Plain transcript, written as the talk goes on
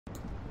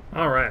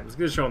Alright, let's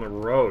get a show on the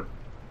road.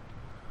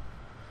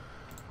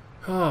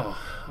 Oh,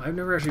 I've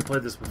never actually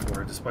played this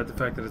before, despite the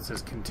fact that it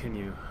says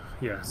continue.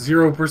 Yeah,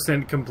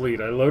 0%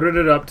 complete. I loaded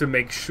it up to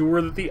make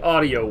sure that the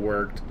audio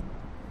worked,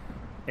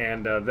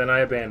 and then I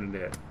abandoned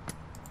it.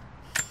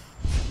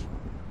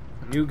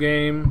 New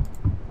game.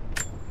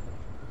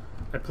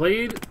 I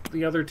played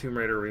the other Tomb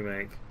Raider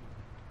remake,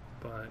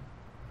 but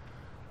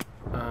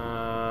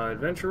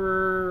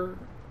Adventurer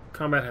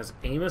combat has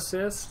aim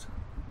assist.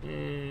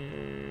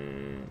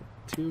 Tomb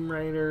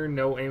Raider,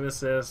 no aim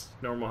assist,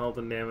 normal health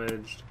and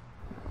damaged.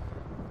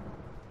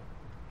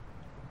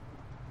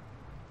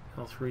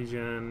 Health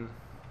regen.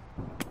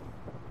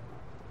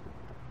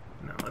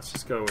 No, let's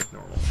just go with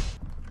normal.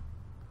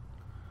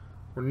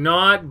 We're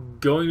not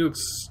going to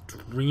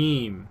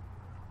extreme.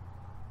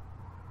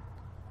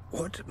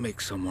 What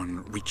makes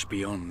someone reach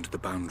beyond the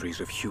boundaries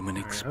of human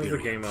experience?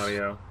 How's the game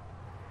audio?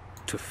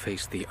 To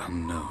face the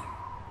unknown.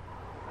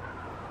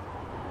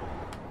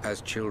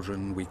 As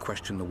children, we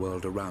question the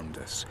world around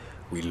us.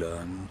 We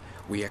learn,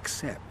 we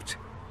accept,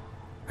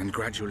 and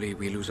gradually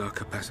we lose our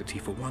capacity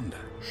for wonder.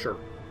 Sure.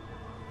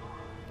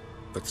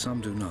 But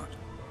some do not.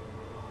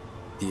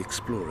 The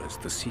explorers,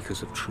 the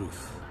seekers of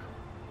truth.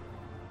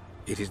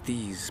 It is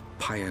these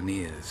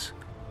pioneers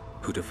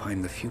who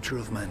define the future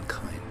of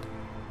mankind.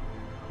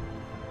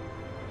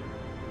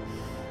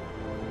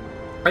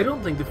 I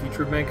don't think the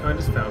future of mankind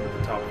is found at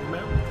the top of the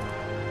mountain.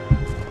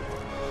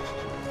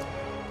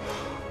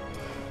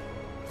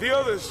 The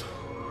others,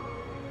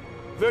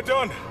 they're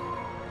done.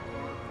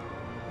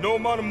 No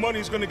amount of money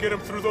is going to get them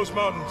through those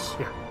mountains.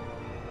 Yeah.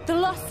 The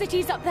lost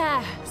city's up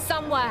there,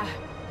 somewhere.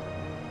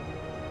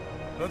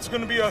 That's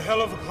going to be a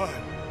hell of a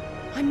climb.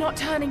 I'm not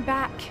turning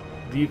back.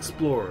 The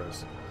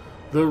explorers.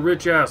 The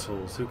rich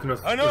assholes who can,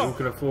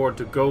 afford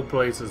to go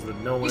places that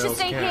no one You should else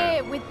stay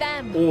can. here with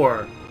them.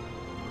 Or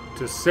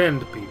to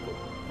send people.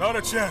 Not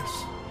a chance.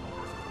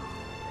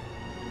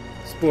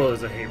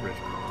 Spoilers, I hate rich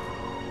people.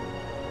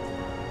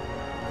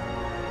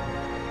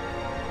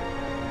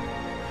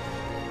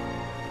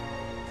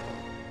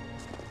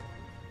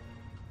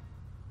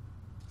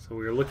 So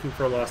we are looking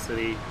for a lost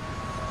city.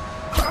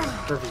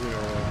 Perfectly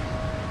normal.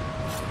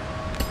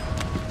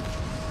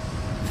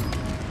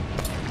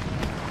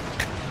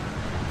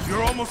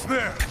 You're almost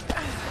there.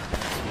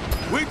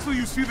 Wait till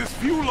you see this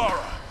view,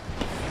 Lara.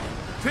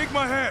 Take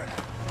my hand.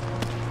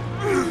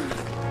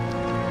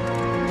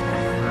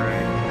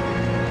 Alright.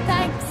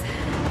 Thanks.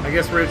 I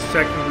guess rich,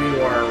 technically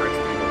you are rich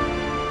people.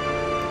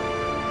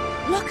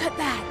 Look at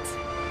that.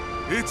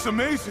 It's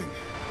amazing.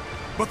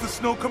 But the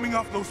snow coming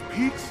off those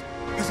peaks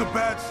is a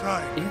bad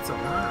sign. It's a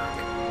rock.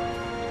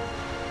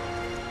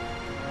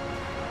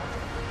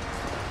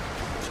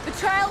 The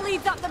trail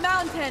leads up the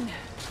mountain.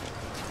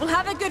 We'll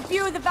have a good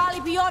view of the valley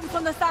beyond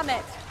from the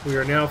summit. We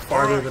are now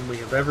farther than we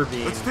have ever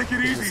been. Let's take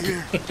it easy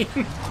here.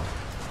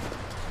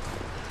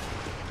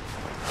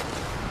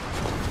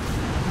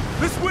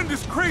 This wind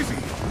is crazy.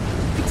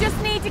 We just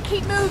need to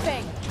keep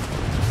moving.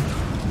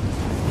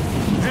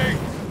 Hey,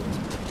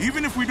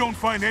 even if we don't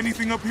find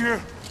anything up here,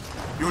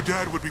 your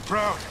dad would be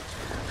proud.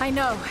 I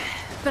know,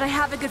 but I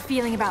have a good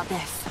feeling about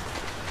this.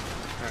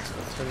 Alright, so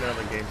let's turn down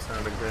the game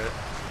sound a bit.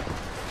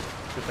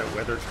 Get that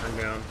weather turned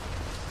down.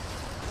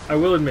 I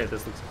will admit,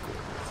 this looks cool.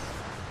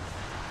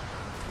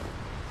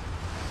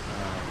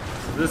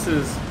 So this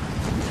is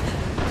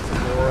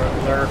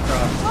Lara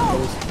Croft Oh,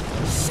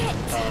 shit!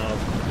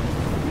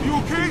 You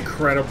okay?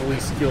 incredibly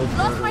skilled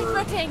Lost my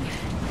murderer footing.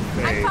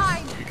 phase, I'm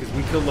fine. because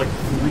we killed like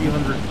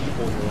 300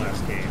 people in the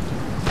last game.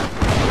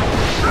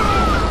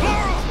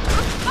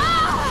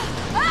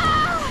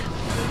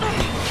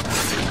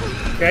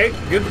 Okay,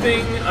 good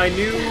thing I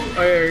knew,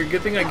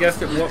 good thing I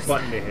guessed at what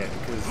button to hit,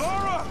 because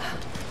Lara,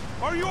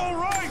 are you all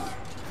right?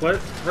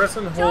 press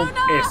and hold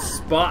Jonah!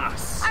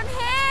 espace. I'm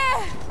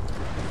here!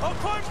 I'll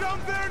climb down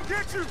there and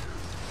get you.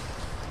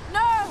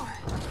 No!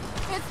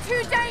 It's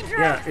too dangerous!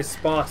 Yeah,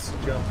 espace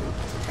jump.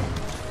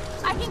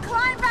 I can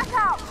climb back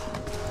up!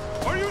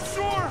 Are you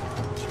sure?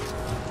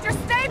 Just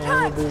stay put!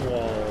 Horrible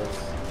walls.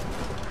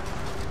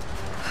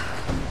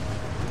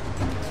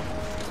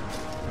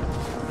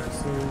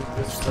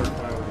 This start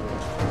file will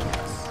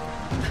yes.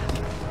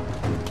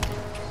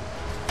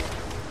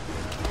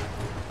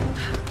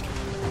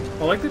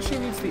 I like that she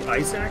needs the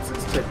ice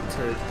axes to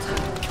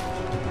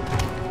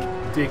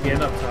dig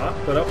in up top,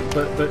 but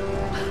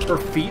her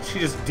feet she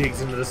just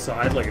digs into the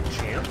side like a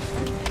champ.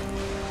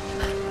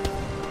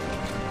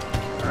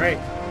 Alright.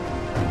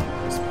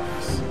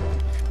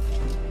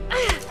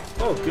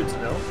 Oh, good to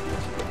know.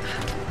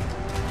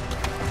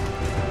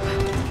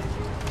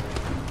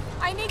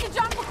 I need to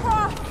jump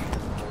across!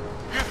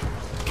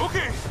 Yeah.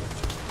 Okay.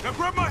 Now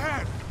grab my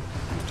hand.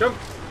 Jump!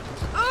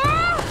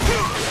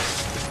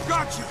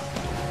 Gotcha.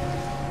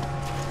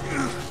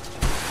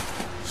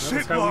 Shit,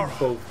 That's how Lara. we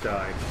both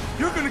died.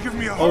 You're gonna give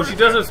me a Oh, heart she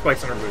does have attack.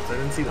 spikes on her boots. I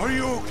didn't see that. Are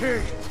you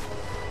okay?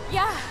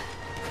 Yeah,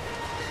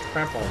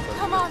 Crampons.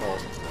 Come on.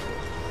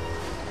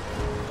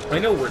 I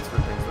know words for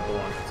things that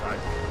belong inside.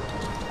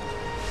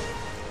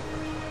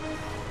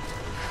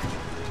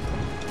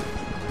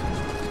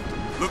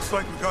 Looks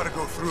like we gotta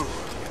go through.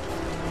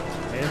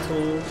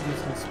 Mantle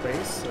needs some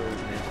space, so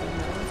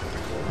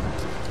mantle.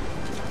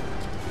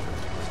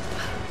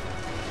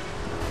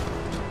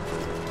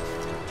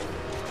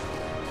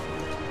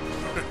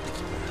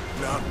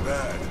 Not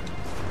bad.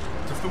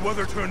 If the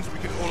weather turns, we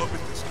can hole up in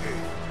this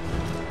cave.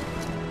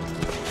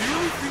 Do you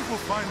really think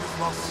we'll find this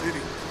lost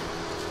city?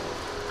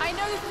 I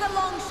know this is a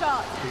long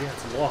shot, Yeah,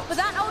 it's lost. but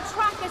that old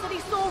tracker said he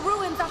saw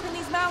ruins up in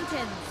these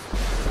mountains.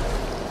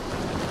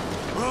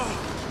 Well,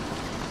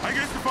 I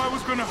guess if I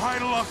was gonna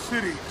hide a lost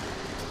city,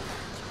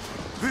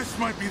 this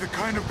might be the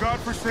kind of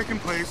godforsaken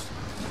place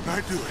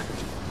I'd do it.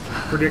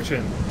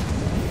 Prediction.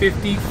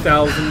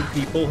 50,000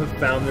 people have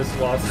found this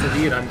lost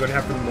city, and I'm going to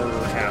have to murder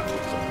half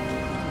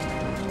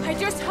of them. I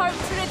just hope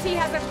Trinity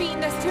hasn't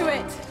beaten us to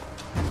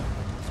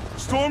it.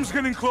 Storm's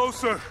getting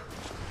closer.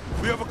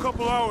 We have a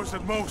couple hours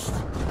at most.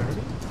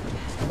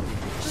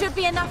 Should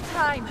be enough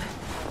time.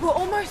 We're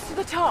almost to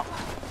the top.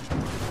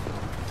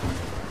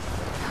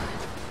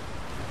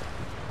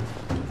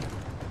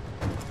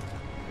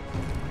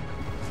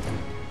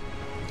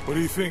 What do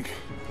you think?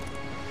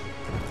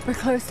 We're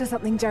close to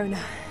something, Jonah.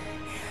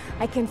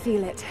 I can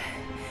feel it.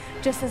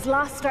 Just this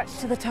last stretch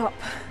to the top.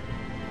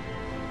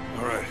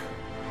 All right.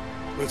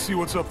 Let's see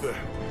what's up there.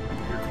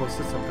 You're close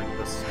to something.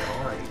 The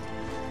sky.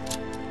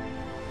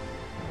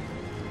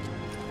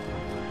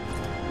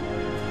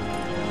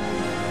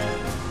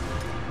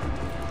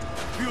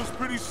 Feels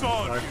pretty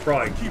solid. I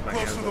probably keep keep my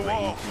close hands to on the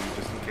my wall. EP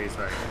just in case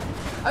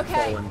I Okay.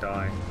 fall and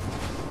die.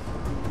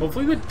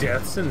 Hopefully the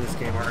deaths in this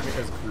game aren't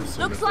as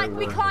gruesome. Looks as like they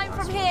we were in climb the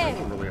from last one. here.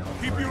 They were really awful.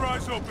 Keep your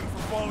eyes open for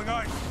falling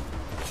ice.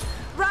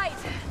 Right.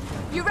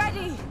 You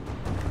ready?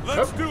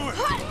 Let's Oh. do it.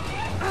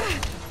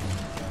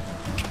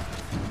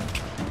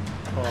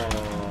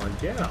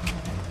 Yeah.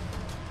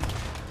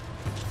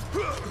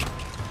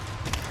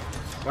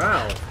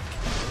 Wow. There's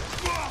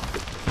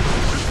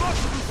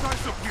lots of loose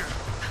ice up here.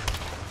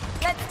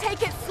 Let's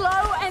take it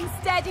slow and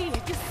steady.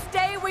 Just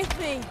stay with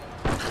me.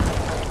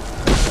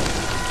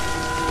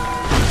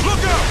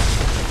 Look out!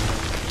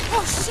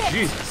 Oh, shit!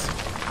 Jesus.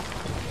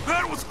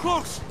 That was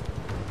close.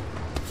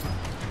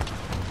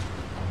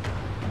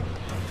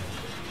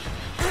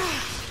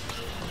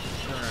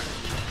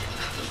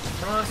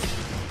 Cross.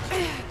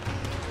 And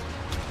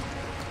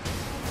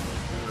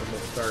then we'll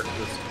start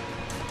just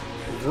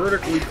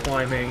vertically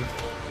climbing.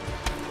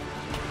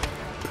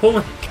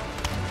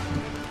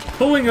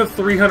 Pulling a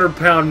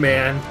 300-pound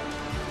man.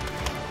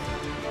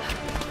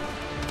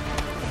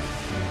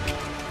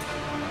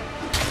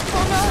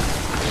 Oh no!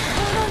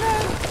 Oh no!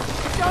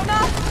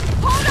 Jonah!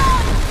 Hold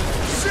on!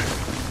 Shit!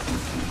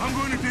 I'm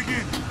going to dig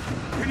in.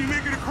 Can you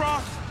make it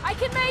across? I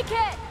can make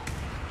it!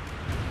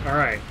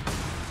 Alright.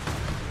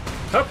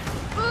 Up.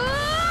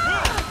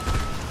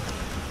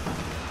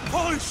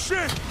 Holy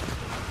shit!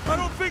 I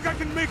don't think I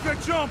can make that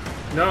jump.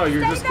 No,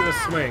 you're Stay just gonna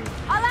there. swing.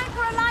 I'll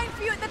anchor a line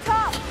for you at the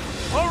top.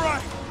 All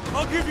right,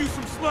 I'll give you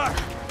some slack.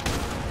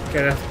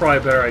 Okay, that's probably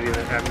a better idea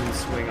than having you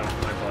swing off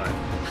my butt.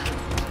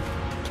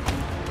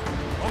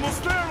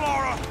 Almost there,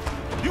 Lara.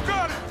 You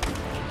got it.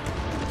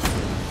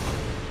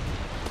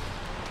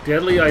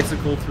 Deadly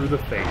icicle through the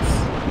face.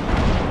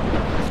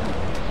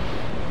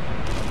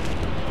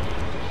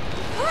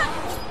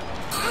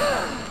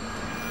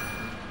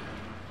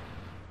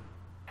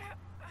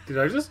 Did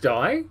I just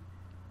die?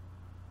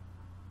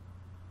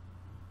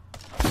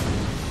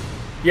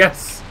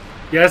 Yes!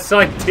 Yes,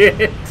 I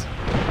did!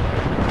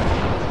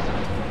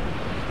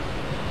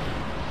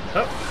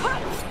 Oh.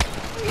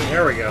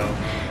 There we go.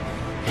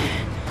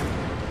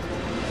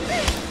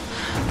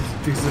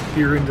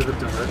 Disappear into the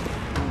dark.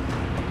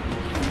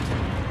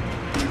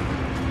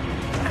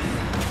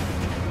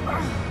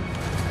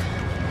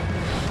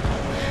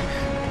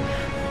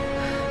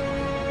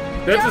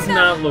 That does Jonah,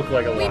 not look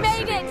like a we lost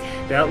made city.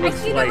 it. That I looks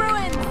see like the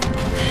ruins. a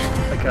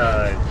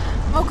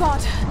Oh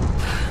god.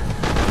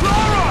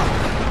 Lara!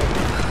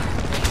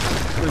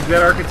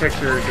 that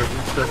architecture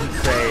doesn't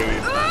say,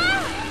 you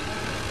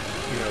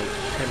know,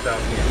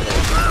 10,000 years old.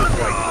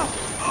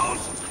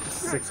 This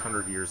is like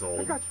 600 years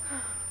old.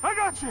 I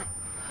got you.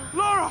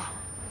 Lara,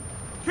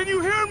 can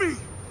you hear me?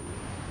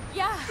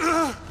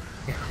 Yeah.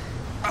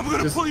 I'm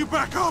gonna pull you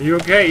back up. Are you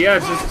okay? Yeah,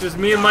 it's just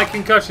me and my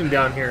concussion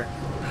down here.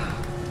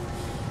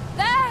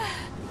 There.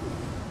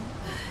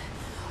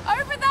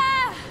 Over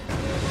there.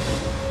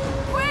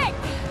 Quick.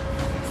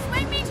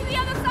 Swing me to the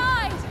other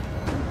side.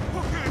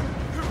 Okay,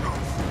 here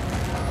goes.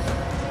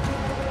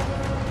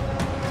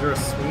 Is there a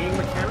swinging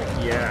mechanic?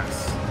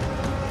 Yes.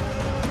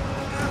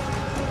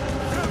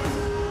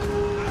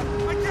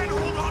 I can't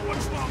hold on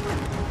much longer.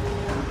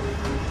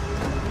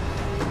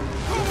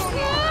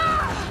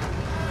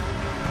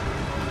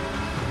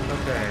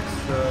 Okay,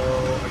 so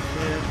I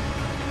can't.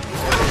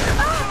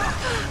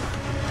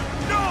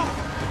 No!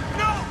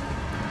 No!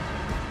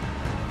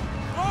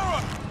 Lara,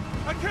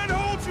 I can't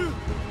hold you.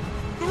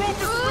 The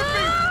rope is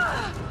slipping.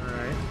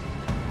 Alright.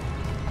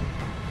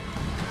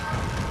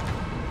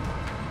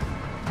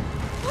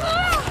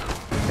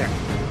 Okay.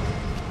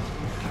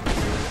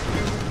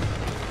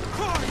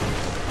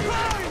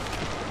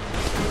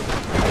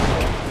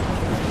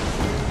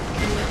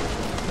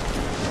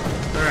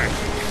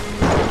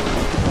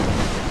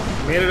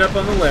 Made it up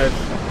on the ledge.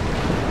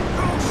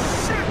 Oh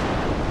shit!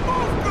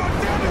 Move,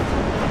 goddammit!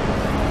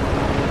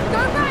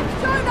 Go back,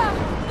 Jonah!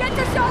 Get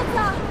to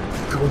shelter!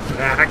 Go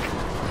back.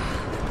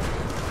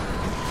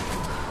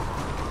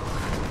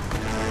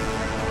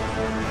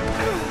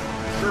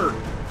 Sure.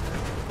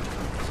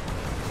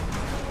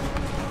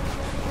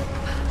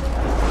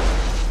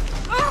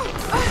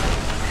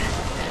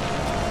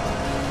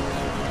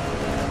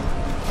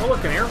 Oh,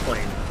 look, an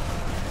airplane.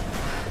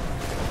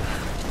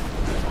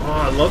 Oh,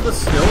 I love the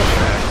snow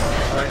effects.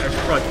 I should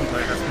probably keep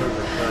my ass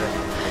moving,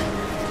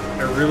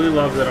 but I really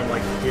love that I'm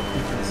like hip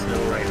deep in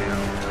snow right now.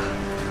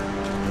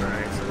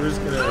 Alright, so we're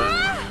just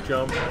gonna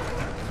jump.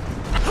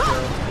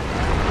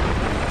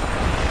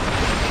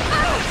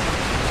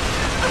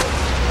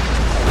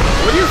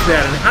 What is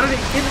that, and how did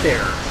it get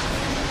there?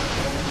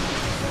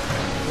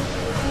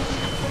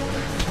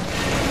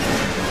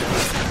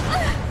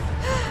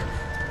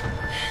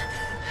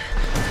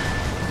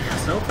 Yeah,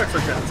 snow effects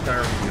like that in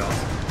Skyrim would be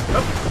awesome.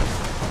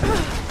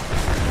 Oh.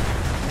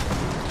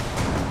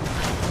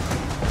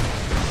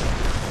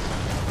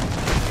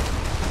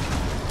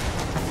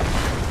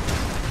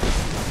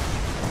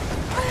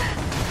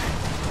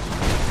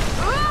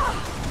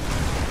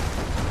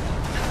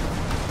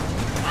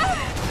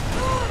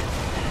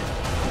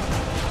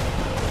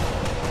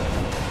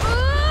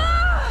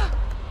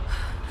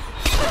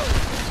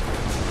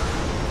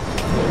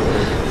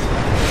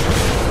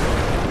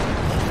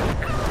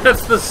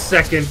 That's the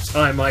second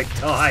time I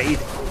died.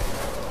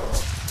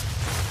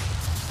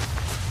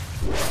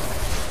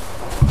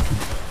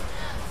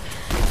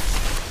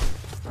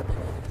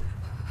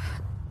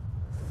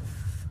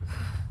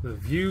 The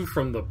view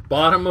from the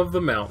bottom of the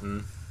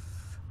mountain.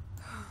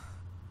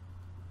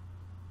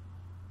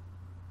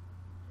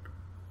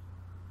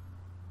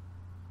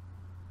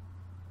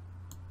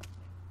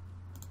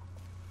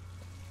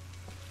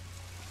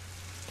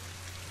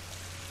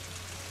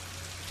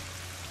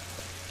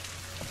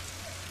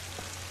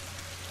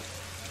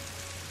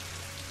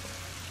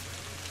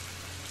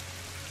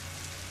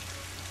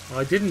 Well,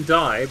 I didn't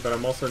die, but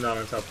I'm also not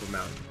on top of a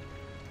mountain.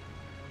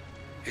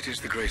 It is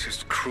the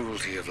greatest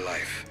cruelty of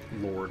life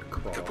Lord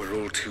Croft. that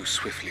we're all too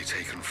swiftly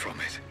taken from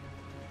it.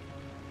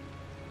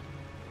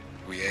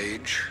 We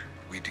age,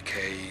 we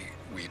decay,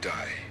 we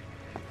die.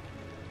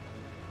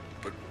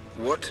 But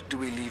what do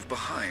we leave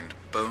behind?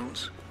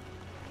 Bones?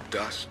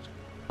 Dust?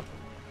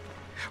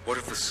 What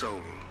of the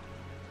soul?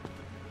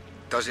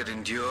 Does it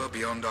endure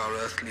beyond our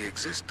earthly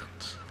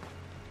existence?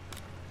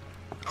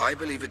 I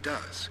believe it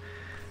does.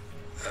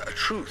 A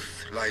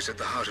truth lies at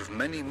the heart of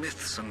many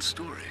myths and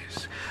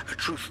stories. A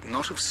truth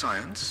not of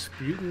science,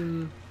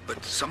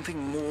 but something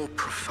more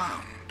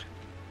profound.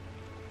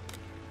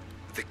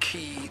 The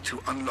key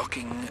to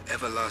unlocking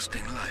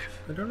everlasting life.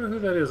 I don't know who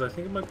that is. I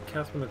think it might be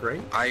Catherine the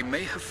Great. I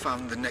may have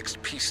found the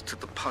next piece to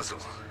the puzzle,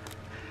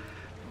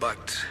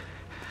 but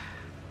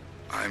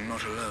I'm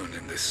not alone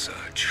in this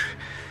search.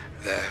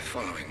 They're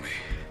following me,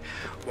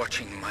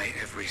 watching my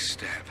every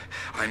step.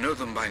 I know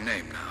them by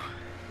name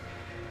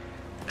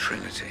now.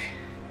 Trinity.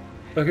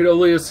 I could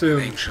only assume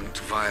An ancient,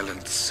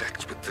 violent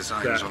sect with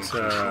designs on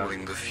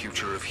controlling the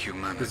future of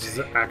humanity. this is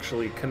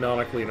actually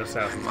canonically an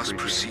Assassin's Creed. I must game.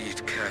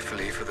 proceed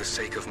carefully for the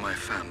sake of my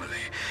family.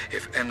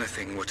 If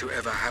anything were to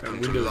ever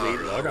happen to Windows 8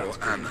 Lara logout or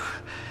screen. Anna,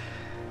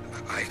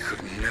 I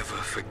could never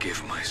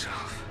forgive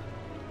myself.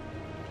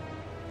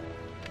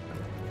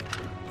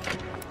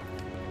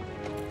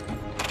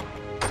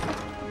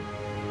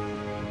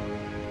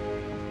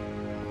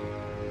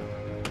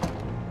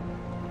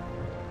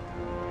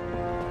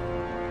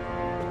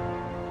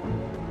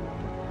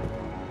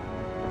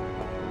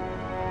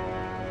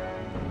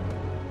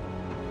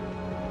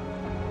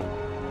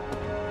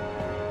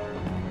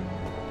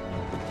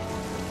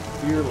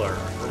 Dear Lara,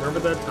 remember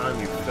that time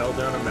you fell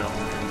down a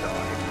mountain and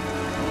died?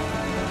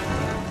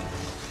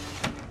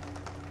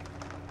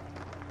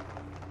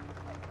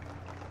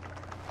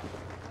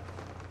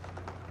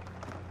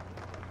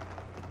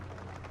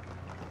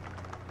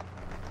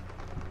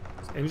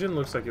 This engine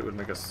looks like it would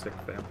make a sick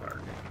vampire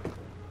game.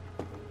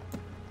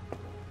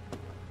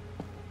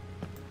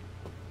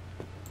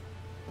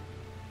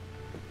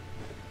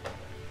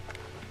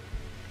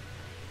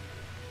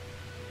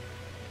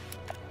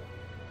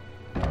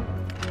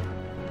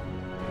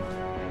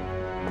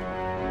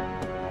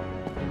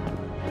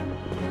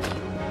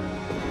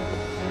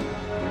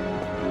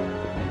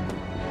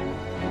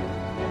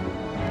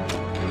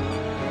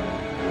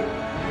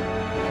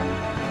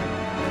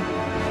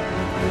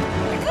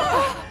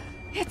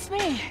 It's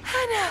me!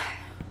 Hannah!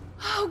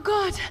 Oh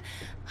God!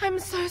 I'm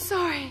so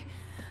sorry.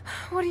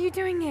 What are you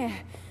doing here?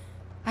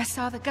 I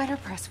saw the gutter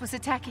press was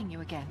attacking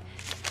you again.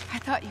 I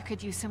thought you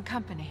could use some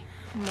company.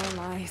 No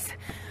lies.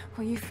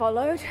 Were you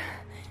followed?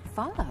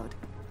 Followed?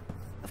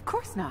 Of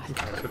course not.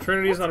 So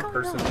Trinity is not a What's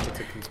going person, on? it's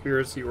a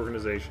conspiracy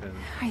organization.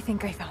 I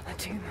think I found the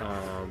tomb.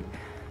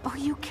 Oh,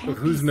 you can't Of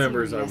whose be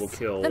members I serious. will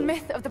kill. The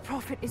myth of the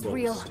prophet is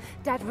real. most.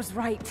 Dad was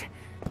right.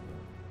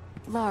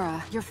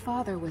 Lara, your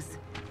father was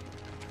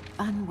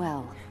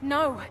unwell.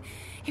 No,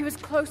 he was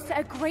close to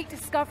a great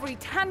discovery,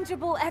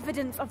 tangible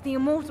evidence of the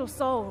immortal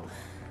soul.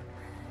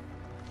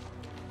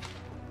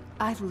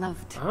 I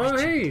loved Oh, Richard.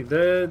 hey,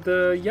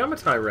 the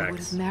Yamatai I would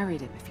Rex have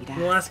married him if he'd in asked.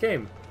 the last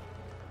game.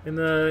 In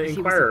the He was a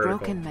Inquirer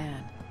broken article.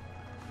 man.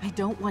 I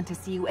don't want to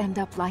see you end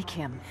up like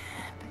him.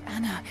 But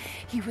Anna,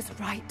 he was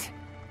right.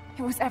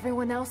 It was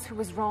everyone else who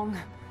was wrong.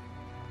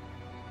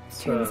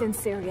 Tombs in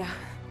Syria.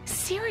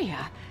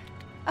 Syria?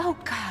 Oh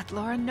God,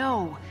 Laura,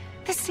 no.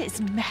 This is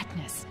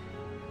madness.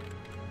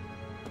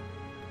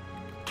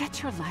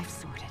 Get your life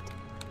sorted.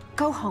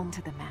 Go home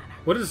to the manor.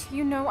 What is...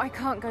 You know I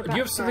can't go back Do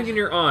you have something there. in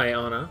your eye,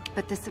 Anna?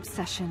 But this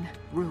obsession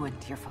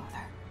ruined your father.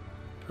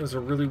 There's a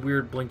really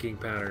weird blinking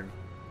pattern.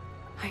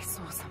 I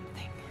saw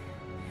something.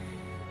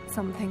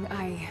 Something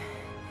I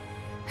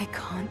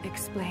can't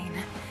explain.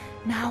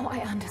 Now I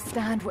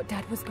understand what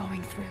Dad was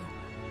going through.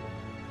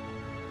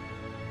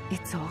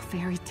 It's all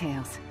fairy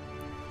tales.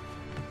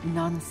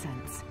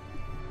 Nonsense.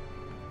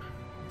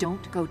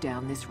 Don't go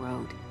down this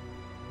road.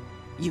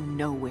 You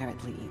know where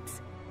it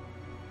leads.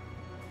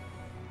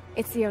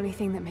 It's the only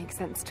thing that makes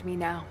sense to me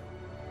now.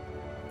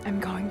 I'm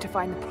going to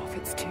find the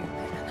Prophet's tomb,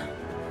 Anna.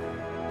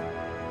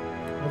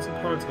 Once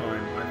upon a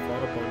time, I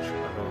fought a bunch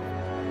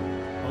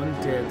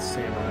of undead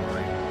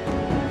samurai.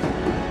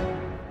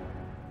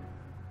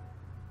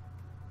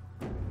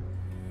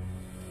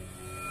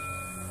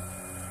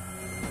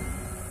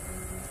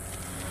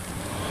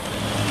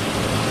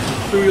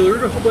 So we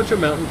learned a whole bunch of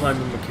mountain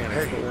climbing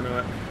mechanics, Hey. but we're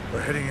not We're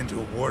heading into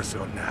a war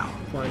zone now.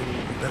 climbing.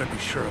 You better be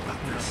sure about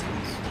this.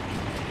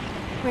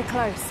 We're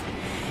close.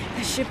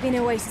 There should be an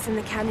oasis in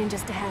the canyon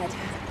just ahead.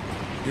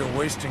 You're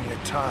wasting your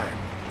time.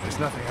 There's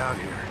nothing out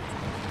here.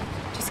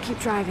 Just keep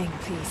driving,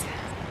 please.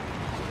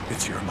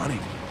 It's your money.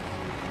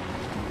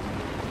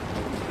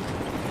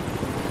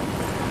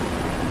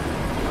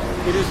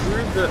 It is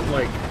weird that,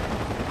 like,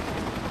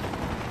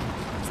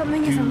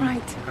 Something dude isn't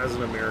right. has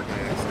an American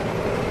accent.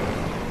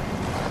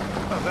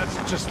 Oh, that's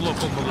just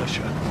local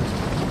militia.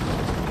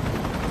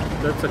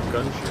 That's a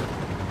gunship.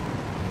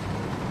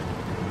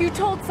 You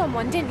told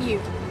someone, didn't you?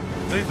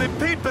 They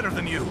paid better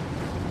than you.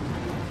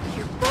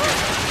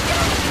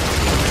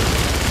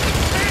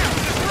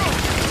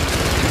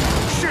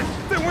 Shit!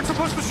 They weren't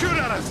supposed to shoot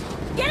at us!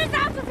 Get us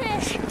out of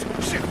here! Shit!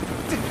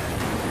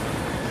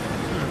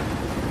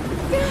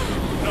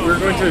 We're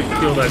going to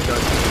kill that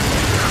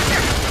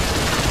gunship.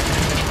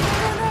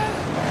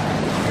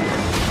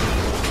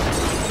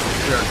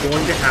 We are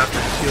going to have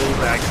to kill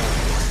that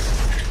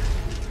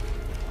gunship.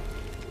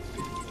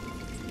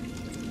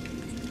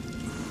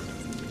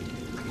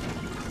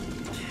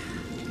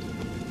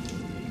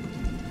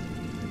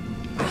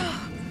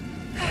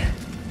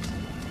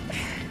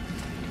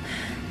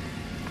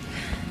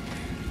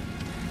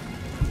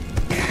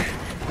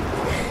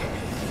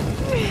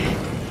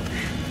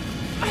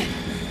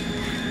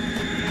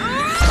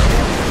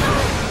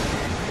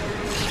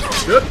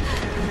 Good.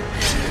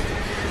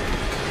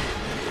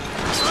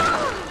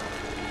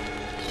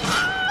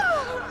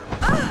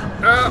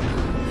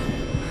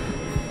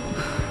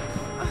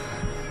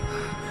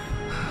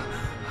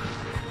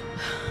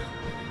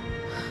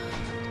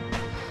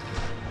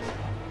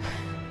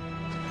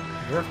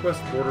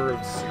 Northwest border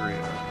of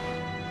Syria.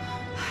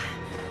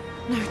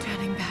 No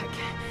turning back.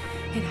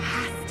 It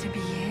has to be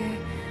here.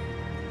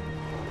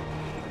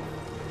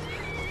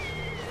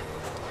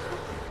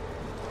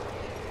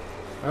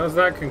 How's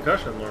that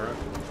concussion, Laura?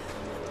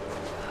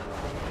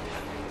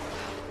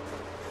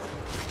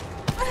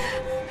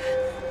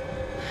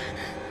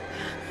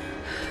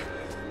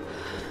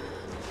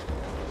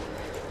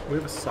 We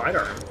have a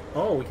sidearm.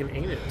 Oh, we can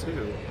aim it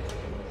too.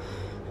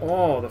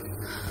 Oh, the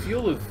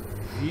field of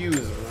view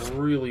is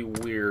really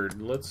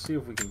weird. Let's see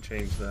if we can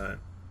change that.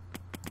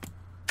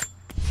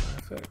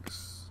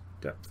 Graphics.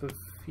 Depth of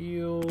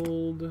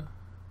field.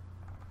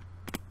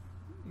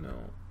 No.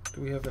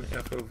 Do we have an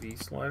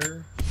FOV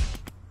slider?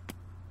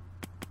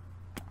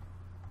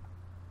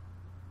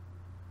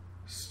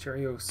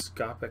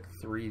 Stereoscopic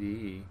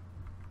 3D.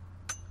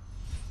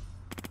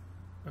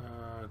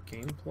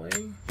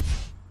 Gameplay?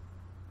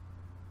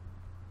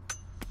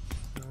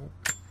 Nope.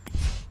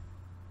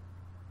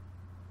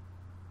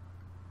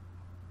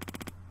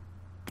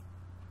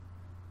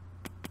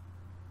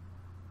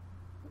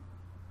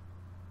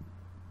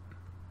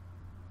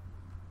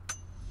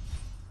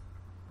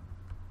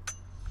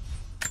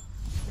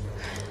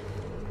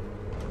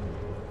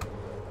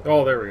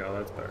 Oh, there we go.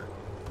 That's better.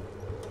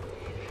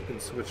 You can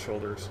switch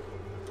shoulders.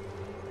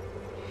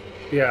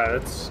 Yeah,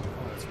 that's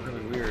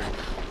really weird.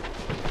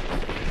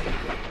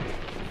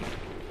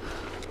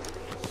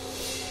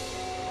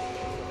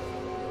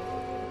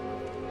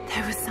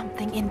 There was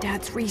something in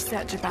Dad's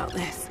research about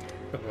this.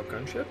 About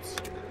gunships?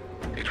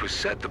 It was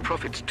said the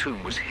Prophet's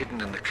tomb was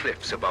hidden in the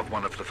cliffs above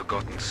one of the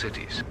forgotten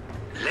cities.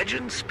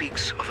 Legend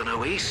speaks of an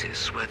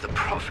oasis where the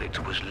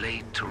Prophet was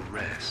laid to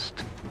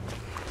rest.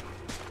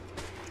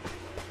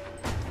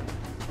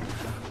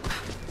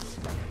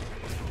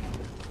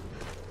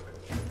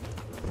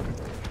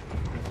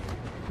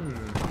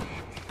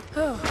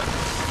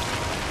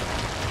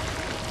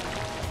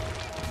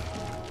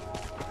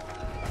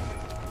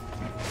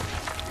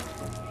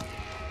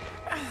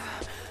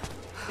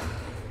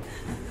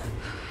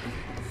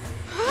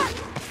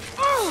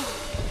 Oh.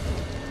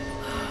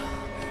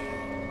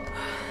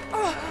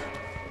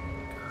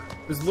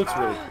 This looks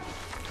really cool.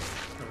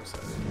 I'm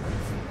sorry.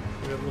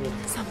 We have a little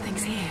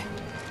Something's here.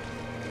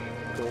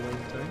 golden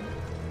thing.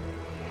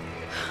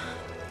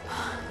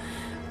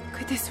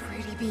 Could this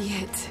really be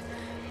it?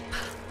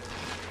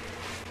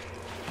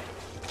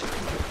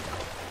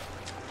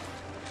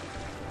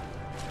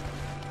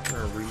 I'm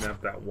gonna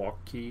remap that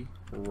walk key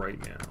right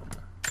now.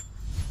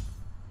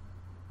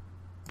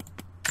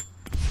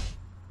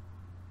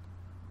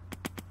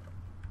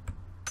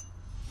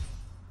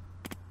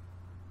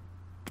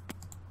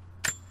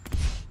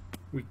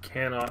 We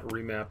cannot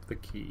remap the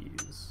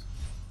keys.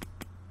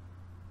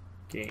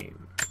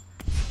 Game.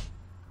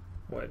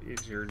 What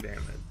is your damage?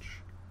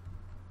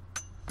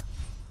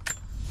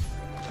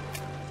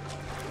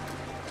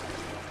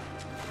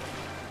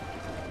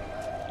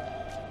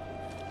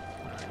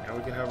 Alright, now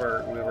we can have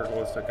our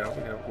glow stick out.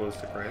 We can have glow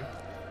stick right.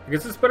 I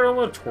guess it's better than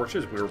the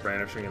torches we were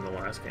banishing in the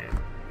last game.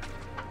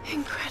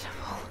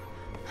 Incredible.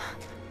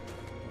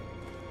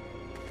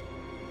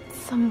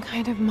 Some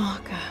kind of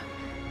marker.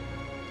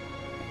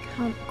 I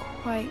can't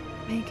quite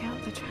make out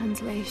the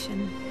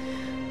translation,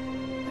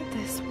 but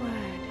this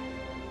word.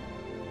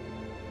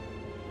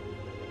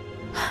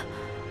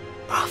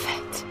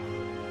 Prophet.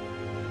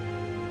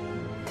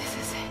 This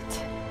is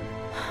it.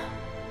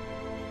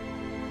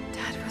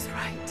 Dad was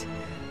right.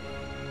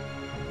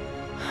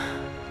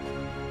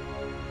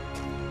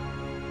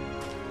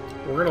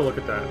 We're gonna look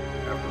at that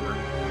afterward.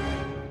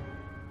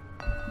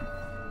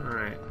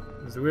 Alright.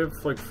 Do we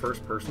have, like,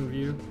 first-person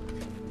view?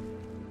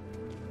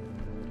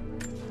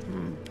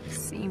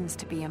 Seems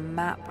to be a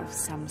map of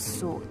some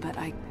sort, but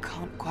I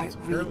can't quite It's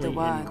read the apparently in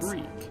words.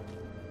 Greek.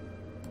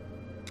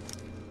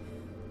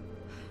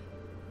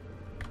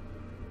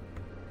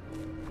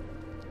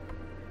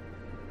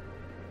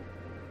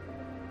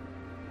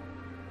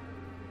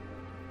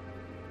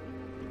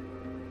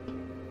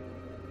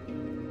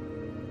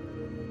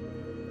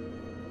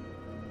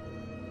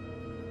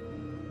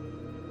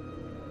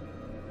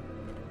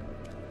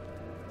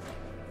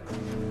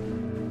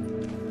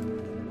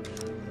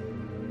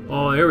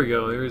 Oh, there we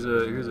go. Here's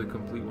a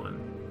complete one.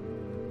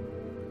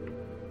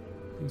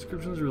 The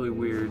inscription's really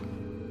weird.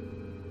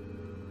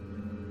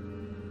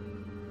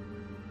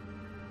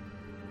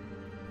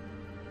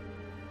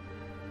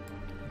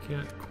 I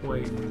can't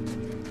quite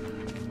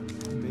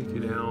make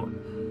it out.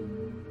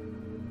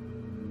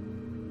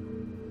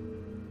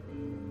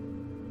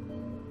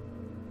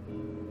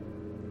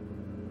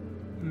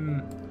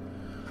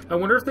 I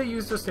wonder if they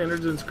used a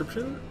standard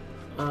inscription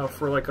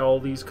for like all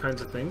these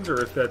kinds of things,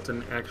 or if that's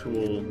an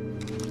actual,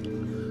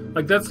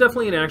 like, that's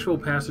definitely an actual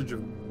passage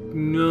of,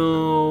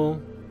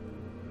 no,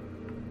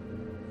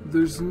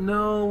 there's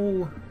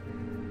no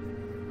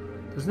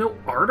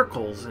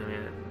articles in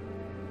it.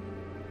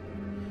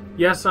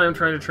 Yes, I'm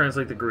trying to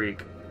translate the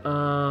Greek.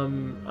 I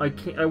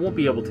won't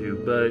be able to,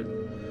 but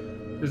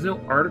there's no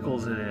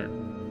articles in it.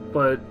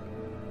 But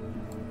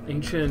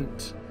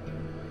ancient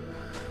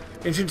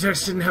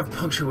texts didn't have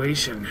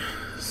punctuation,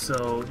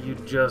 so you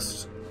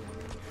just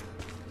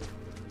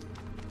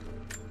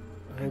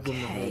hold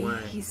them the whole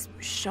way. He's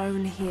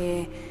shown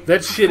here.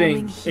 That shit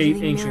ain't performing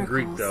healing ancient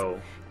Greek, miracles.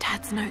 though.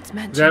 Dad's notes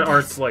mentioned That this.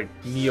 art's like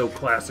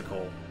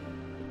neoclassical.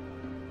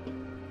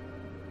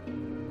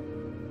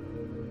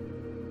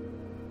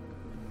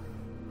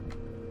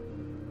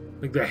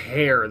 Like the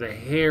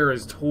hair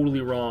is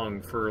totally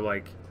wrong for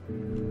like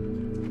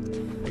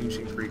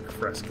ancient Greek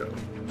fresco.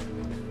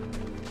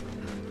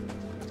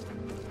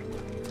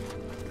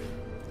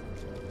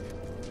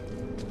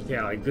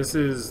 Yeah, like this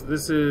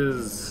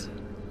is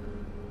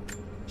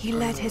He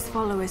led his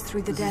followers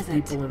through the this is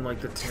desert. people in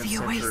like the 10th the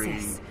century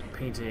oasis.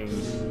 painting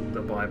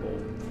the Bible.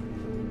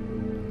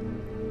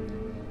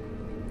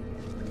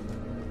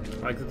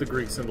 I like that the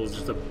Greek symbol is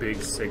just a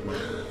big sigma.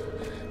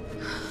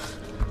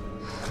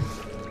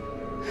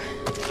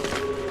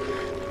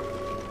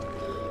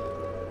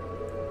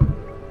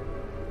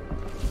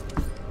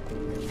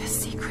 The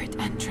secret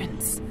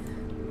entrance.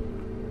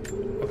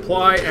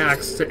 Apply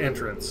axe to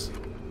entrance.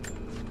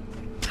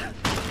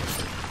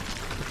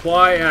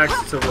 Apply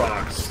axe to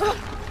rocks.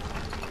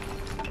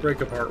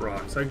 Break apart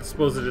rocks. I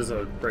suppose it is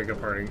a breaking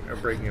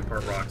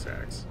apart rocks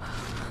axe.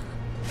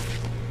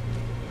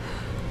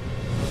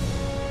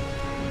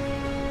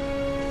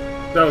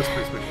 That was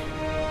pretty sweet.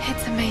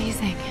 It's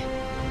amazing.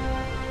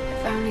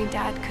 If only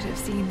Dad could have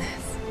seen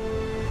this.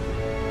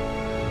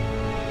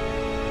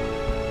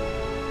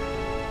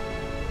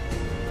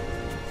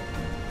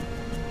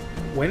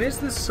 When is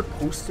this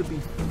supposed to be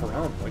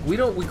from? Like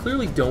we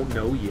clearly don't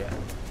know yet,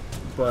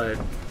 but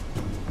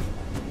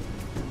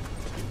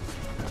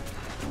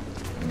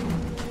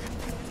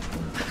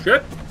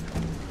shit.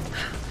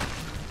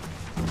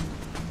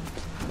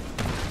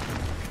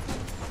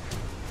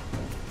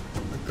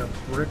 Like the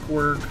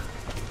brickwork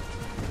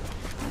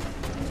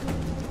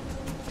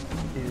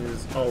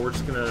is. Oh, we're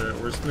just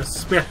gonna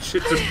smash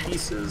it to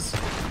pieces.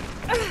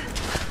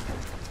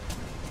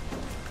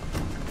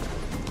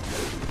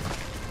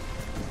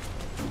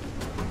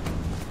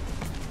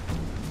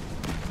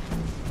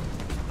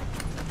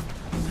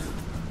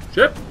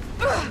 Shit!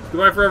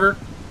 Goodbye forever.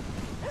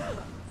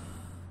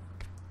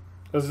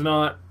 That's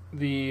not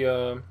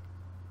the,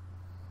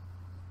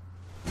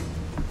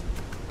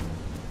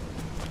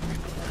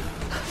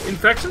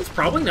 infections,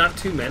 probably not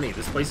too many.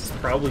 This place is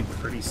probably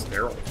pretty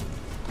sterile.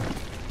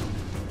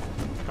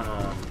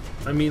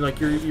 I mean, like,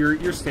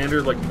 your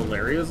standard, like,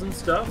 malarias and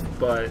stuff,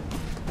 but it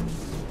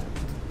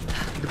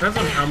depends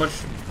on how much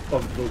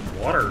of the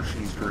water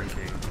she's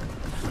drinking.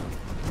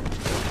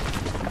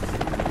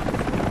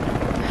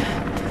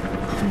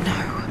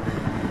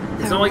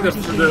 It's not like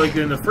like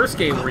in the first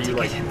game where you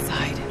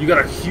you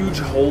got a huge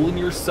hole in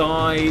your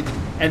side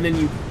and then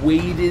you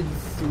waded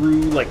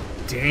through like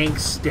dank,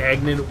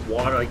 stagnant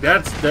water. Like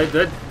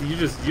you're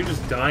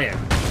just dying.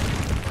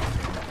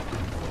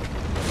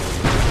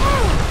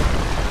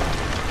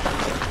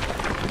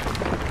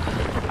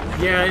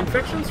 Yeah,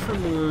 infections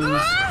from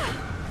wounds.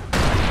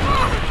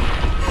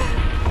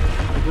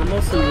 We're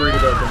mostly worried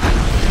about them.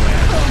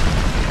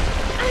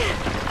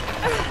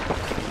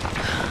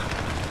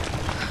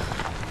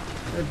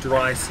 A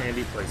dry,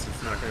 sandy place,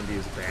 it's not going to be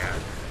as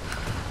bad.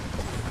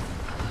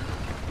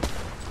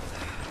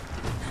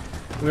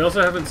 We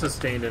also haven't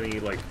sustained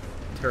any, like,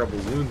 terrible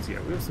wounds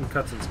yet. We have some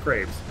cuts and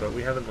scrapes, but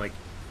we haven't, like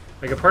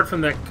apart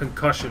from that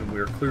concussion,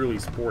 we're clearly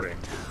sporting.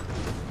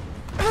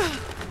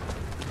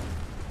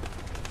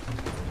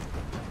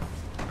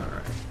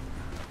 Alright.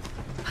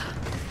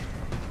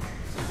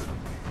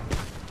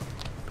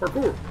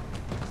 Parkour!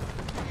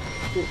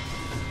 Cool.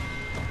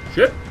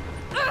 Shit!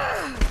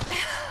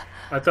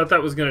 I thought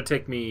that was going to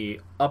take me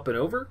up and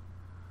over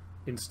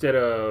instead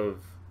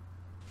of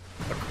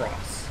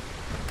across.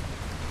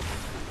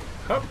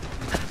 Hup.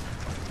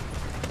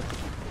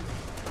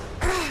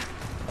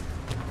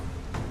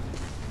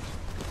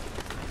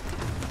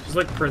 Just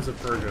like Prince of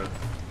Persia.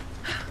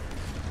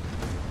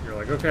 You're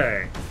like,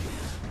 okay.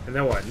 And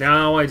then what?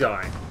 Now I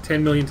die.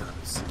 10 million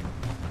times.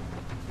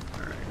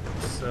 Alright,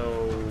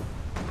 so...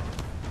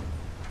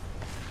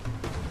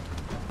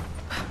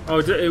 Oh,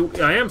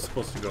 I am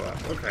supposed to go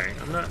up. Okay,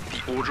 I'm not...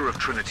 The Order of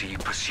Trinity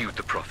pursued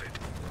the Prophet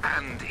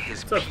and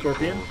his What's up, people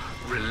Scorpion?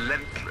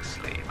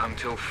 relentlessly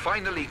until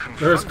finally Their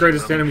confronting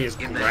greatest them enemy is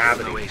in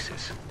gravity. their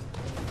oasis.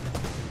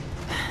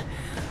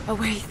 A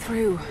way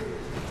through.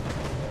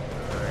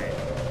 Alright.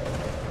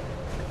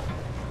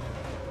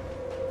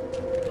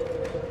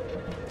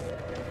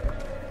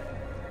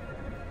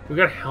 We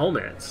got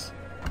helmets.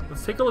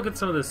 Let's take a look at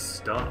some of this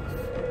stuff.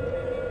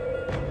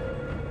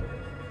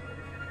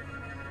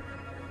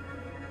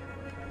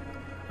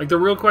 Like, the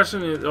real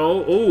question is...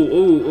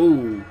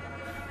 Oh.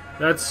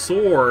 That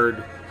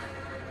sword.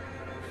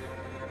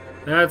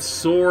 That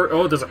sword...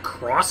 Oh, there's a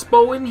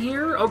crossbow in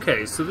here?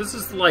 Okay, so this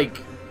is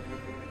like...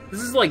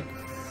 This is like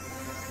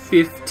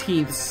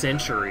 15th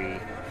century.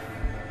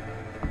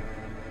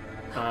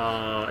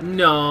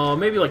 No,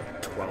 maybe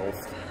like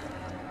 12th.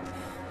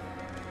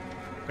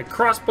 Like,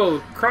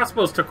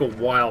 crossbows took a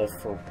while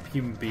for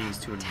human beings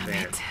to invent.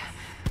 Damn it.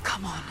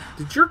 Come on.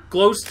 Did your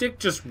glow stick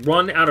just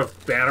run out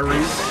of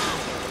batteries?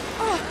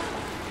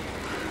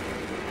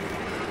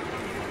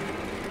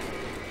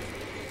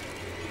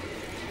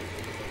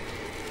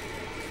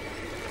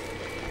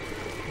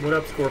 What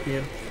up,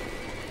 Scorpion?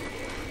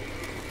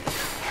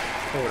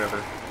 Oh,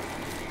 whatever.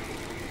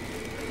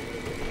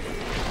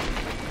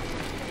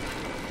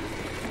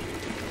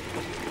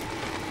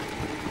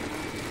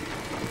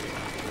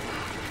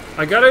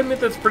 I gotta admit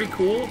that's pretty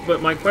cool,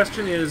 but my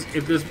question is,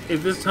 if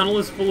this tunnel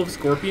is full of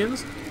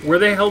scorpions, where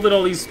the hell did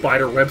all these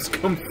spider webs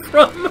come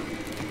from?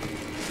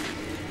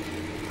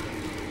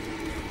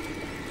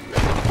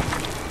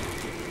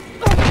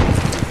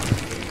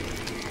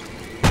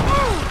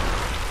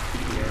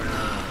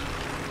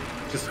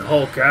 Just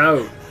Hulk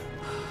out.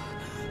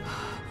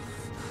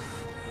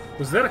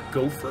 Was that a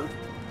gopher?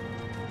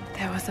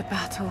 There was a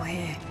battle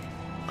here.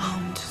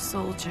 Armed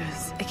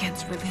soldiers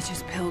against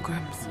religious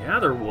pilgrims. Yeah,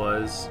 there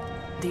was.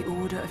 The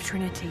Order of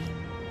Trinity.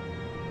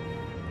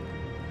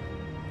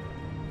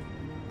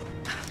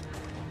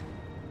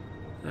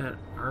 That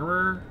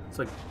armor? It's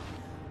like...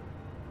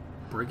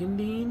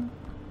 brigandine?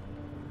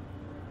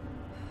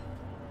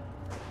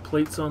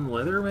 Plates on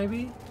leather,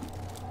 maybe?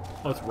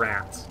 Oh, it's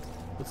rats.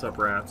 What's up,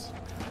 rats?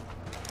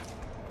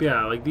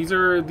 Yeah, like these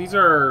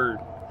are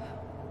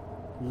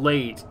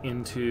late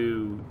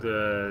into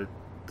the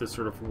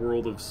sort of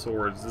world of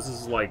swords. This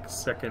is like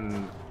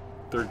second,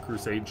 third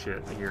crusade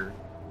shit here.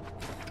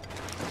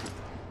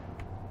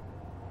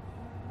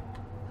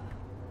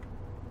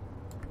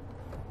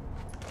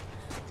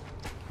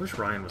 Wish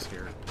Ryan was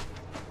here.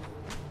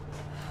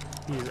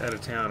 He's out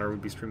of town or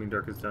would be streaming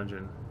Darkest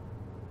Dungeon.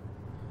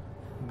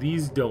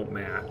 These don't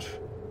match.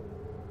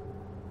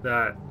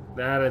 That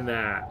and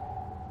that.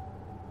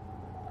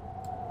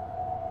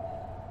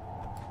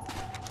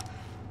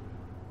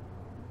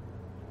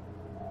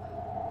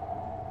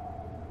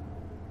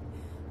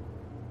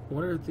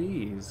 What are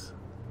these?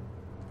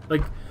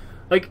 Like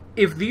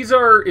if these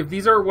are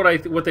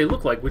what they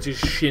look like, which is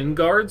shin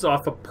guards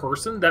off a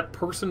person, that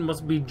person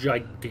must be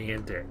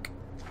gigantic.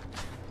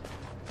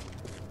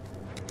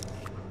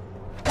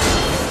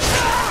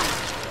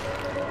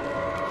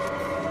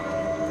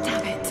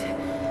 Damn it.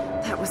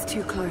 That was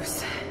too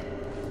close.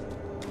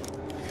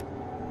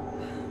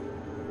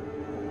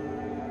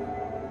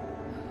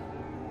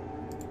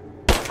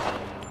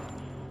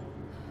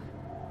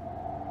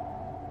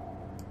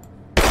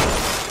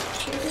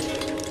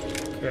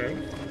 Okay,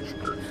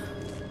 sure.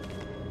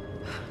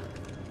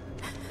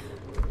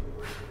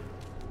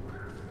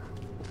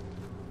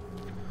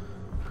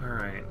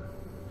 Alright.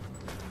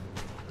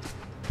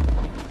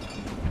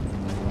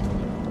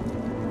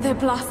 They're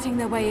blasting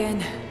their way in.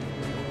 Okay,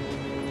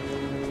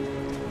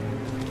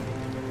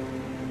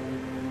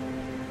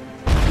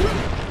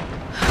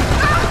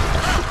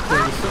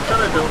 we still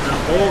kind of don't know.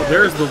 Oh,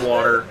 there's the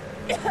water.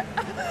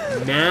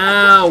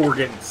 Now we're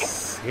getting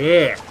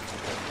sick.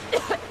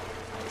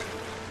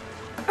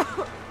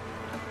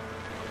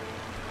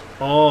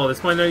 Oh,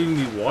 this might not even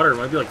be water. It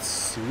might be like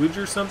sewage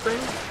or something.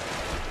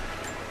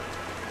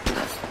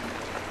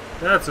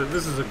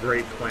 This is a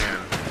great plan.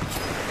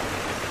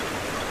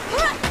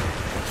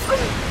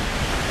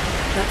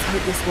 Let's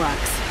hope this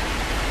works.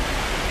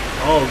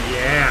 Oh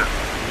yeah.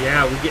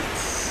 Yeah, we get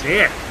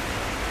sick.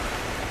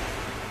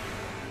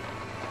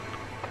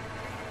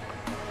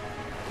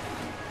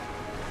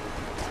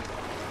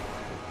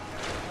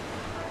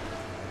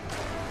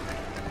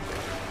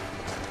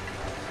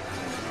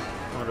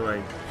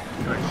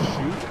 Can I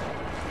shoot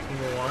in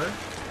the water?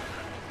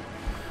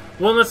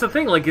 Well, that's the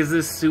thing. Like, is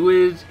this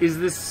sewage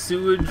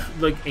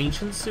like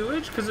ancient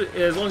sewage? Because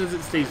as long as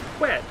it stays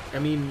wet, I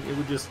mean, it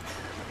would just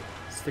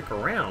stick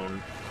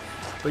around.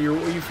 But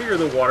you figure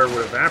the water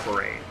would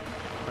evaporate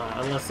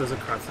unless there's a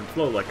constant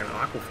flow, like an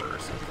aquifer or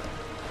something.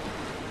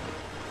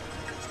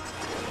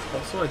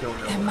 Also, I don't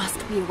know. There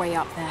must be a way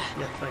up there.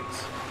 Yeah,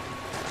 thanks.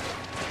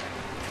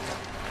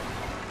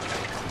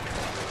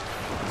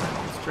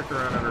 Let's check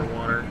around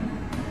underwater.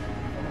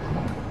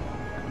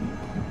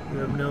 We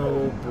have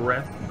no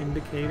breath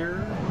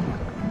indicator,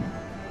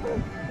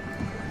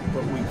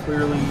 but we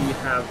clearly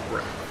have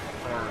breath.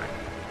 Alright.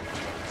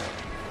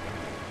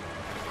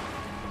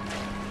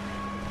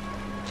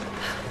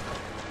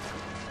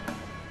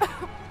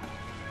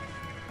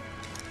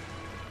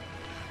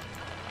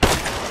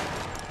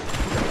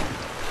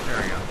 There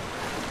we go.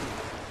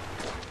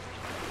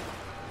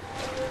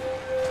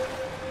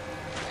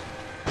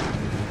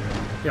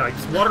 Yeah,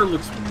 this water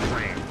looks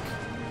rank.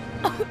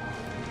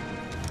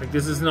 Like,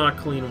 this is not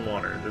clean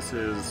water. This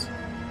is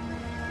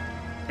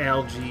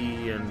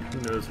algae and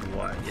who knows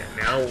what. Yeah,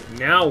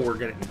 now we're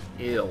getting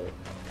ill.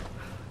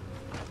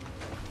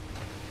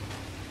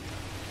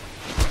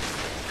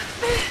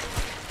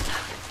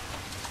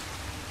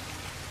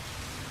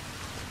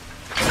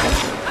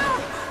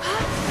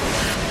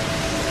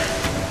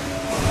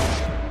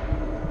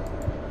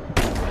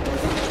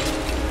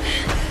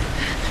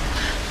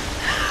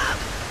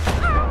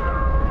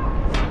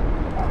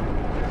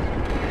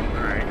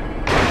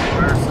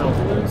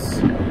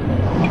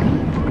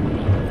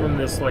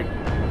 Like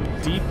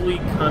deeply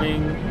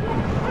cunning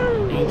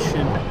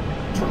ancient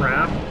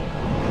trap.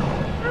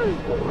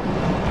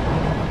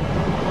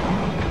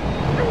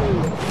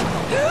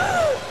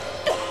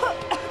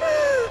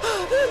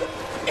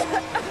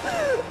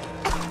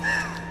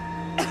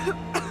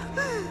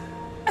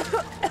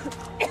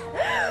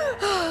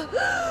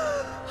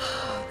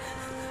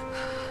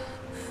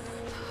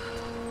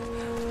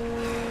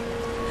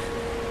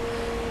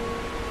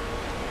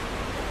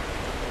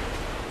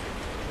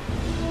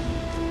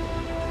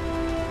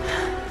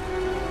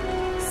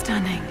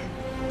 Stunning.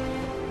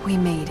 We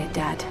made it,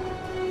 Dad.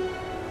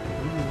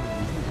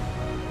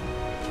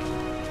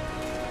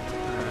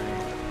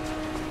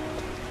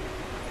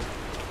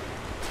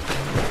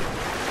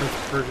 Let's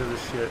purge of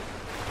this shit.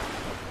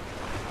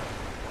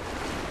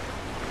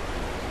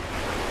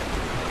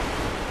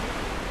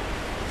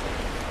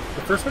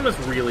 The first one is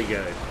really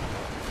good.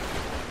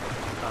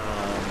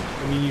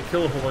 I mean, you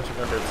kill a whole bunch of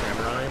undead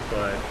samurai,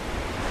 but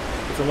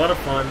it's a lot of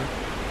fun.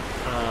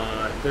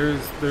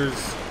 There's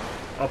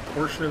a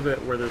portion of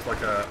it where there's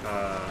like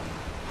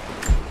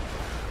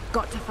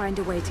Got to find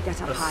a way to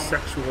get up higher.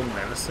 Sexual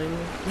menacing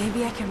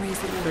Maybe I can raise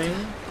the thing,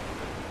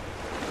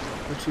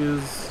 which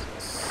is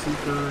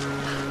super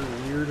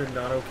weird and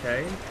not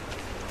okay.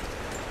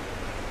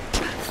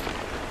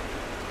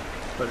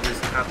 But it is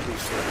happily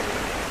sorted.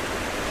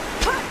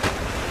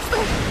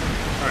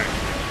 Alright.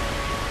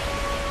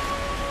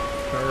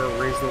 Remember,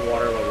 raise the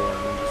water level and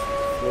then just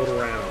float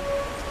around.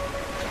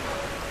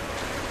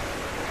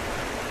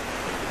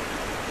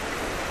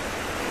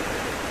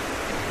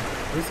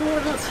 Is the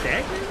water not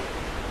stagnant?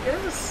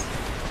 Yes.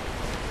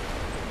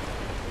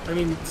 I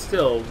mean,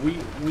 still,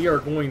 we are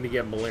going to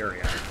get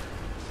malaria.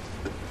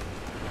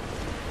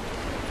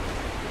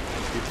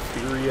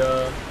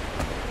 Diphtheria, a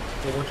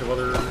whole bunch of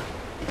other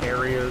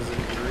areas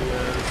and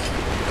areas.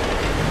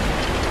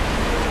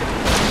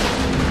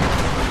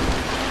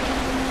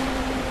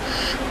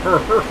 Sure.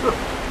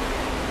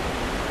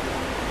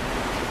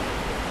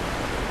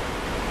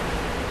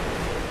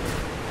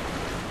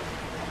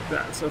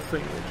 That's a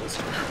thing that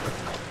just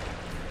happened.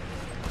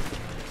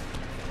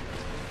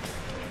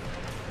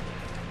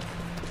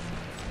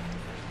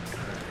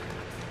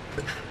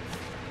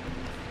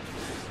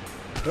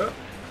 Huh.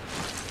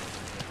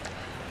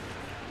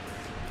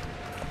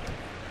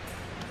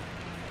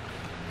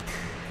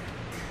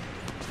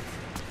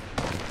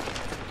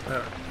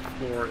 That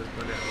floor is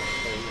going to have a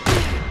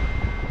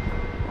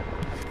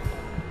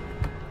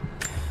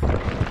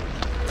hole.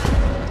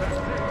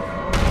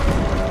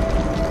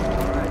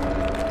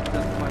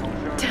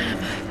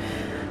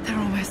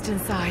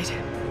 inside.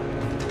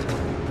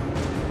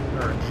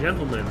 There are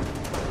gentlemen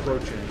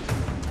approaching.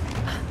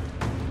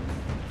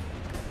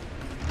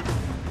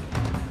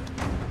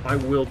 I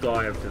will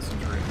die of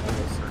dysentery,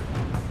 almost certain.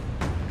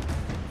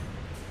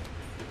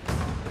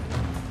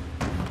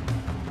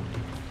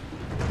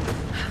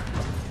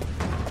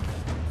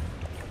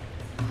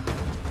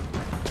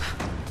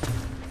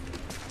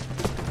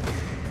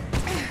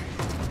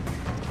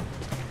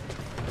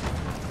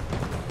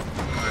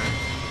 Alright.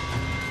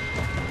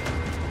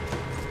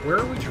 Where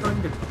are we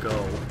trying to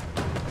go?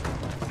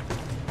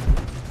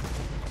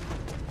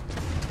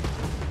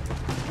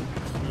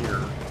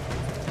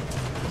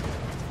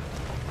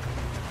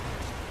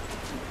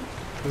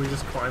 Can we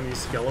just climb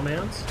these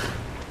skelemans?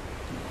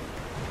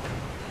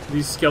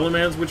 These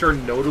skelemans, which are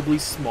notably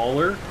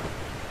smaller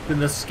than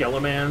the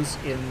skelemans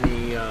in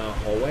the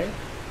hallway.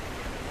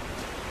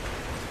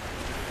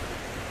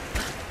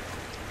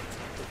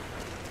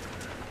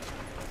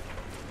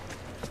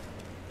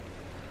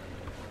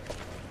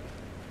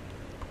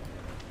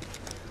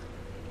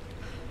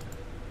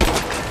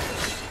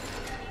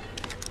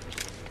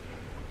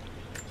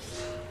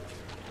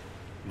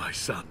 My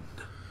son.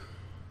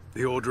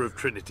 The Order of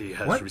Trinity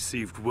has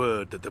received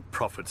word that the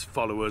Prophet's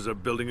followers are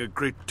building a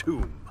great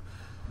tomb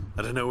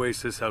at an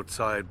oasis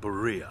outside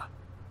Berea.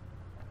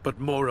 But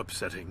more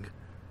upsetting,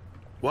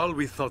 while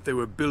we thought they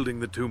were building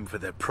the tomb for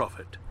their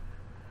Prophet,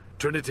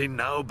 Trinity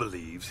now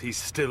believes he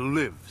still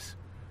lives.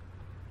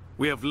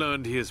 We have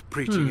learned he is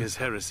preaching his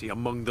heresy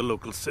among the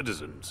local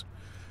citizens,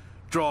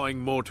 drawing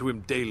more to him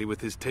daily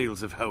with his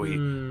tales of how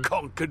he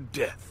conquered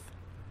death.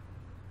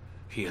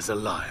 He is a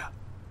liar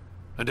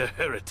and a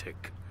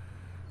heretic,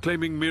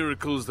 claiming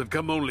miracles that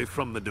come only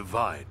from the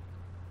divine.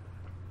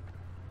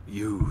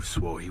 You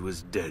swore he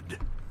was dead.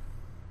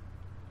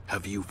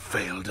 Have you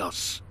failed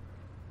us?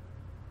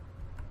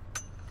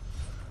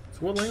 So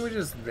what language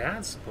is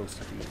that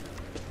supposed to be?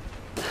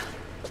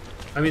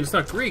 I mean, it's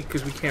not Greek,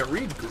 because we can't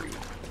read Greek.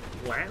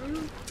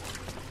 Latin?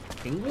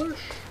 English?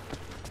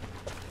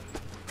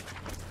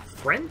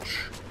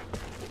 French?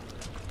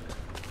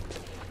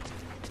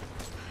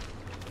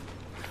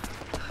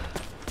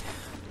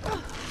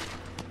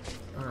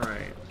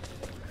 Alright.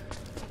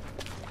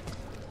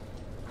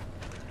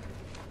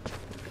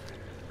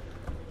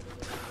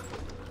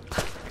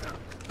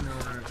 Now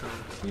we're gonna go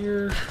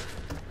here.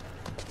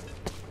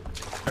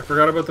 I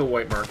forgot about the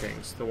white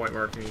markings. The white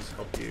markings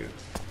help you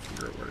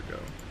figure out where to go.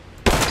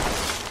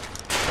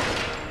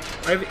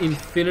 I have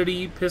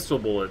infinity pistol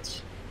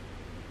bullets.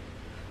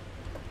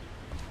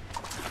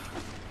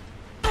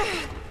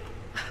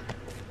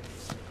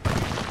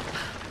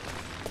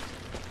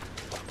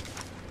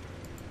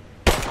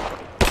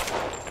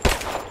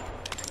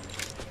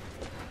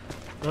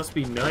 Must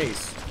be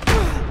nice.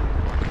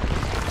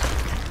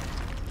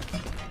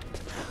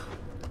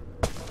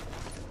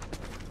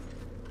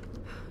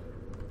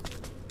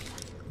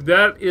 If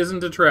that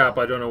isn't a trap,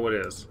 I don't know what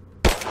is.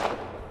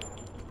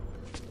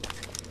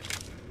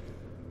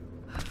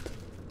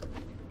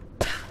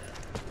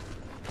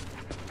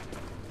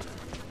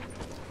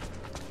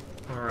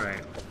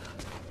 Alright.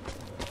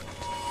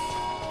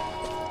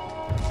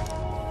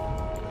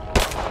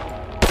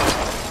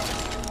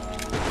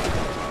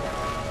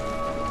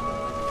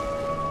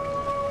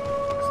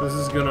 So this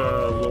is gonna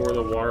lower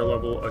the water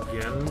level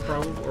again,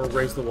 probably, or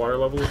raise the water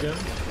level again.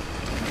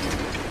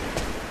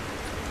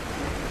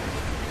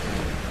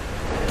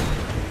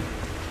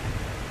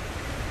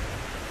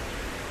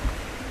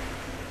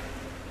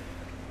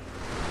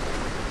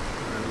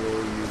 And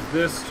we'll use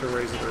this to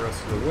raise it the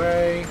rest of the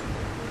way.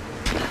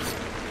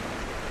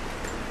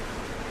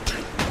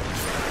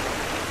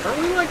 Aren't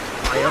we like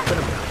high up in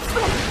a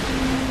mountain?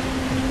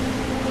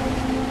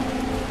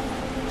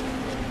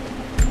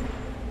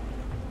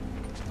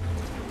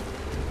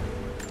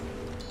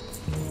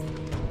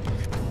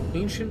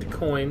 Ancient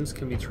coins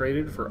can be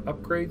traded for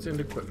upgrades and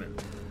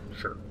equipment.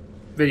 Sure.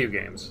 Video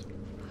games.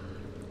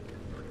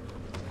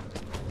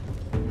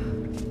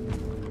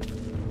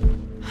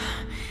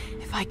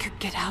 If I could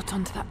get out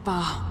onto that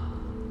bar.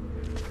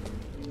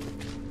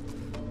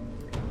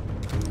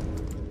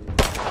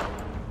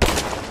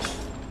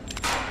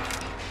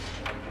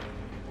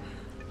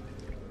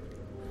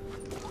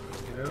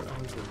 Get out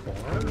onto the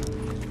bar?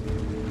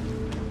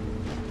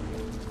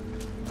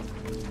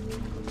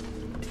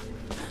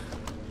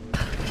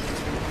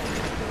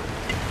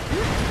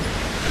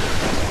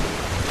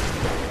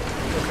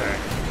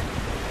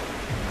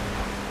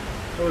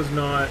 That was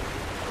not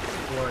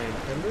what I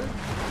intended,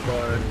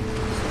 but